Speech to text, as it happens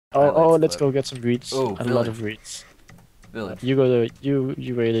Oh, let's go get some reeds. Oh, A lot of reeds. Village. You go to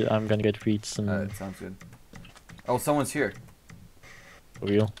you raid it. I'm gonna get reeds and. Alright, sounds good. Oh, someone's here. For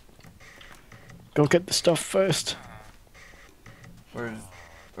real. Go get the stuff first.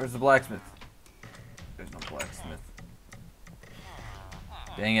 Where's the blacksmith? There's no blacksmith.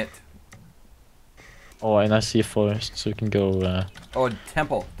 Dang it. Oh, and I see a forest, so we can go. Oh, a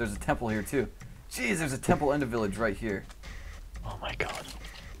temple. There's a temple here too. Jeez, there's a temple in the village right here. Oh my god.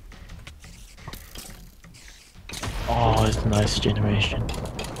 Oh, it's a nice generation.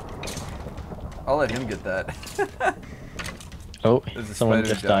 I'll let him get that. Oh, There's a someone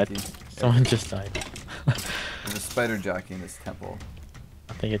spider just died. jockey. Someone just died. There's a spider jockey in this temple.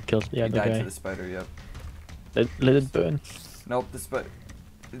 I think it killed the He other died guy. to the spider, yep. Let it burn. Nope,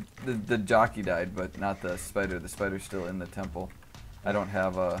 the jockey died, but not the spider. The spider's still in the temple. I don't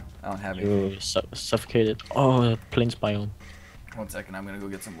have anything. You suffocated. Oh, plains biome. 1 second, I'm gonna go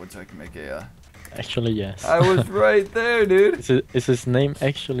get some wood so I can make a. Actually, yes. I was right there, dude. Is his name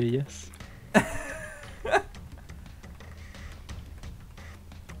actually yes?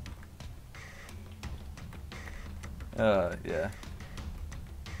 Yeah.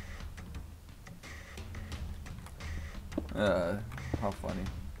 How funny.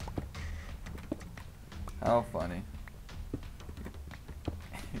 How funny.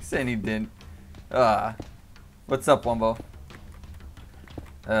 He's saying he didn't. What's up, Wumbo?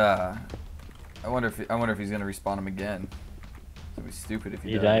 I wonder if he's gonna respawn him again. It'd be stupid if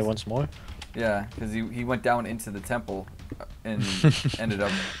he does. Die once more? Yeah, because he went down into the temple and ended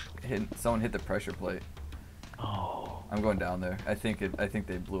up someone hit the pressure plate. Oh. I'm going down there. I think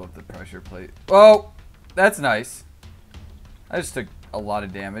they blew up the pressure plate. Oh, that's nice. I just took a lot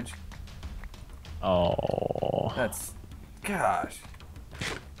of damage. Oh. That's, gosh.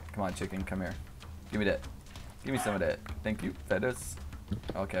 Come on, chicken, come here. Give me that. Give me some of that. Thank you, feathers.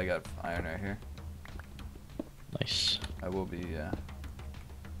 Okay, I got iron right here. Nice. I will be.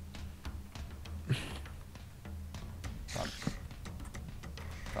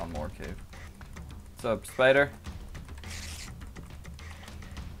 Found more cave. What's up, spider?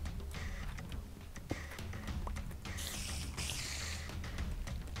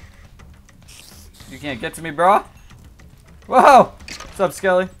 You can't get to me, bro. Whoa! What's up,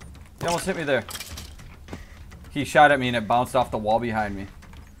 Skelly? You almost hit me there. He shot at me and it bounced off the wall behind me.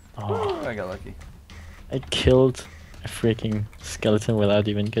 Oh. I got lucky. I killed a freaking skeleton without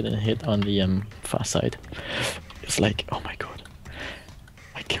even getting hit on the far side. It's like, oh my god.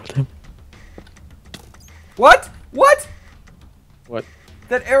 I killed him. What? What? What?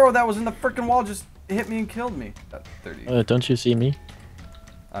 That arrow that was in the freaking wall just hit me and killed me. 30. Don't you see me?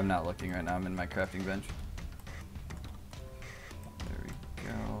 I'm not looking right now. I'm in my crafting bench. There we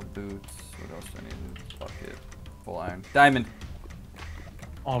go. Boots. What else do I need? Bucket. Full iron. Diamond.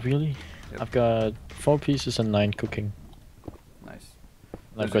 Oh, really? Yep. I've got 4 pieces and 9 cooking. Nice.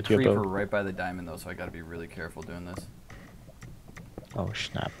 And I've There's got a your creeper bow. right by the diamond though, so I gotta be really careful doing this. Oh,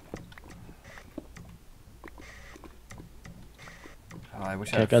 snap. Oh, I wish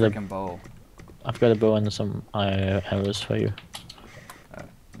Okay, I had a freaking bow. I've got a bow and some arrows for you.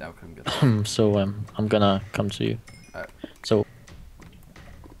 No, couldn't get that. So, I'm gonna come to you. Alright. So...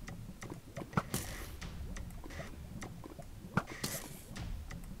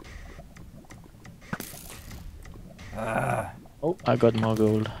 Oh, I got more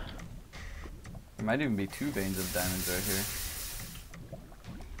gold. There might even be 2 veins of diamonds right here.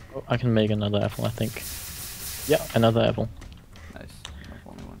 Oh, I can make another apple, I think. Yeah, another apple. Nice.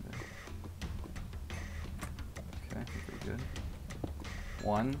 Only one there. Okay, I think we're good.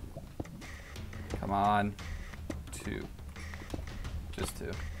 1. Come on. 2. Just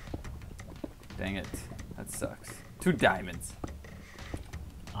 2. Dang it. That sucks. 2 diamonds.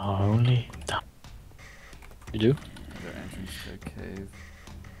 Oh, only... You do? Their entrance to a cave.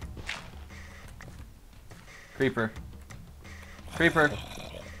 Creeper. Creeper.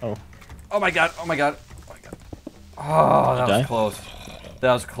 Oh. Oh my god. Oh my god. Oh my god. Oh, that was close.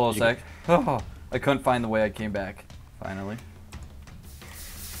 That was close. I couldn't find the way I came back. Finally.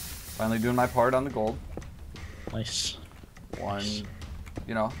 Finally doing my part on the gold. Nice. 1. Nice.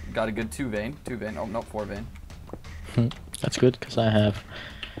 You know, got a good 2 vein. 2 vein. Oh, no, 4 vein. That's good, because I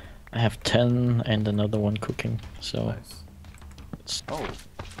have 10 and another one cooking, so... Nice. Oh.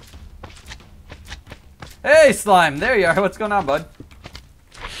 Hey, slime! There you are. What's going on, bud?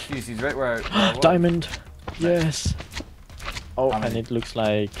 Jeez, he's right where I was. Diamond! Yes! Oh, How and many? it looks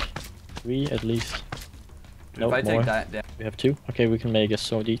like 3 at least. Dude, Nope, if I take more. that down... We have 2. Okay, we can make a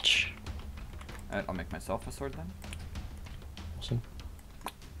sword each. Alright, I'll make myself a sword then. Awesome.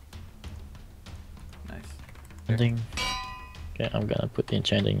 Nice. Ending. Okay, I'm gonna put the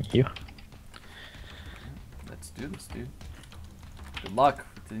enchanting here. Let's do this, dude. Good luck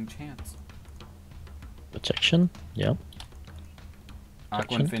with the enchants. Protection. Yeah. Aqua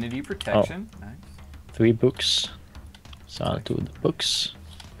Protection. Infinity Protection. Nice. 3 books. So I'll do the books.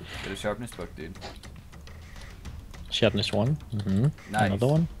 Get a sharpness book, dude. Sharpness 1. Mm-hmm. Nice. Another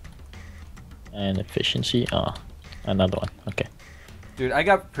one. And efficiency. Another one. Okay. Dude, I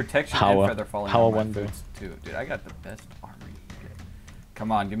got protection Power. and feather falling Power on my 1 book. boots too. Dude, I got the best armor you can get.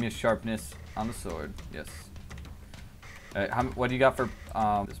 Come on, give me a sharpness on the sword. Yes. What do you got for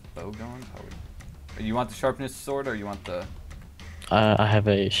this bow going? You want the sharpness sword or you want the? I have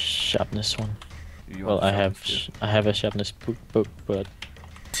a sharpness one. Well, I have a sharpness book, but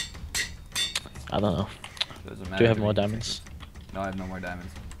I don't know. Doesn't Do matter you have to more me. diamonds? No, I have no more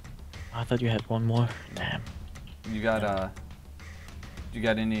diamonds. I thought you had one more. Damn. You got you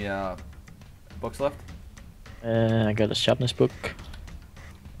got any books left? I got a sharpness book.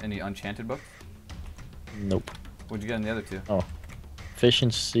 Any enchanted books? Nope. What'd you get in the other two? Oh,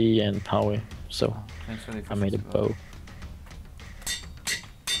 efficiency and power. So Oh, thanks for the I made a efficiency book.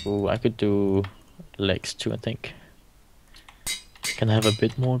 bow. Ooh, I could do legs too, I think. Can I have a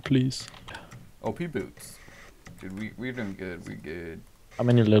bit more, please? OP boots. Dude, we're doing good. We're good. How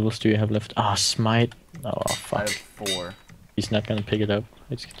many levels do you have left? Ah, smite. Oh, I fuck. have 4. He's not gonna pick it up.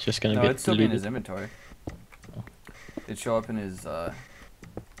 It's just gonna No, get it's still be in his deleted. inventory. Oh. It'd show up in his,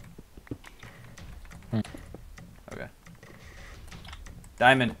 Okay.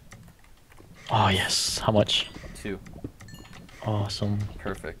 Diamond. Oh, yes. How much? 2. Awesome.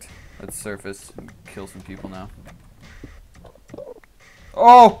 Perfect. Let's surface and kill some people now.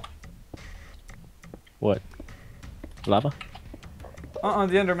 Oh! What? Lava? The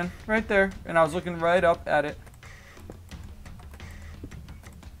Enderman. Right there. And I was looking right up at it.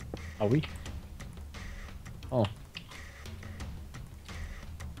 Are we? Oh.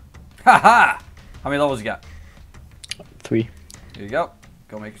 Haha! How many levels you got? 3. Here you go.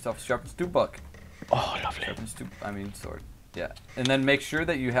 Go make yourself a sharpness 2 book. Oh, lovely. Sharpness 2, I mean sword. Yeah. And then make sure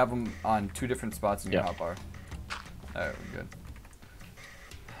that you have them on 2 different spots in your Yeah. hotbar. Alright, we're good.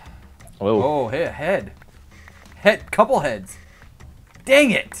 Whoa. Oh, hey, a head. Couple heads.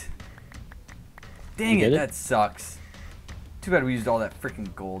 Dang it. Dang You it, get it? that sucks. Too bad we used all that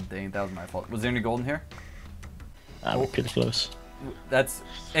freaking gold. Dang it, that was my fault. Was there any gold in here? We're pretty close. That's...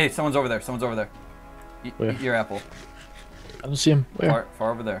 Hey, someone's over there. Someone's over there. Where? Eat your apple. I don't see him. Where?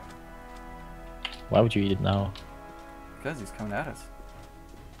 Far over there. Why would you eat it now? Because he's coming at us.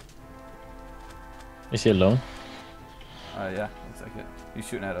 Is he alone? Yeah, looks like it. He's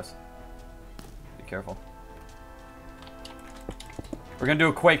shooting at us. Be careful. We're gonna do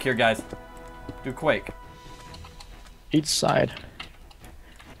a quake here, guys. Do quake. Each side.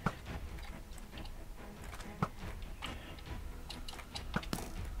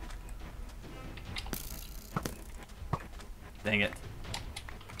 Dang it.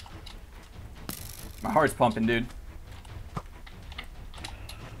 My heart's pumping, dude.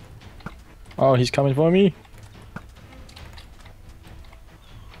 Oh, he's coming for me.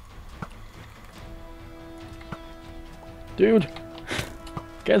 Dude.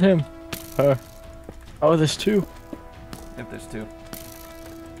 Get him. Her. Oh, there's 2. Yep, there's 2.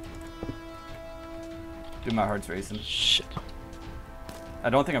 Dude, my heart's racing. Shit. I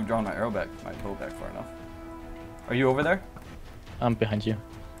don't think I'm drawing my bow back far enough. Are you over there? I'm behind you.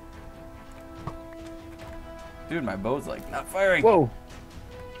 Dude, my bow's like not firing. Whoa.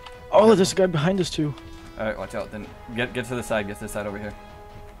 Oh, there's a guy behind us too. Alright, watch out. Then get to the side. Get to the side over here.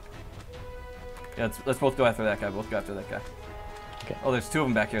 Yeah, let's both go after that guy. Both go after that guy. Okay. Oh, there's 2 of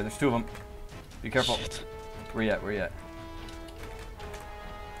them back here. There's 2 of them. Be careful. Shit. Where you at? Where you at?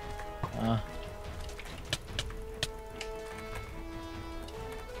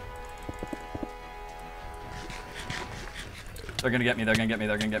 They're gonna get me. They're gonna get me.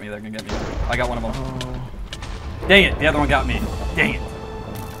 They're gonna get me. They're gonna get me. I got one of them. Oh. Dang it! The other one got me. Dang it!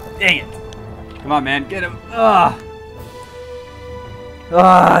 Dang it! Come on, man. Get him. Ah!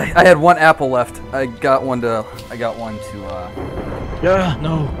 I had 1 apple left. I got one to. Yeah,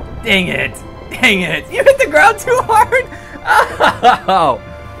 no. Dang it! Dang it! You hit the ground too hard! Oh!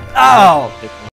 Oh!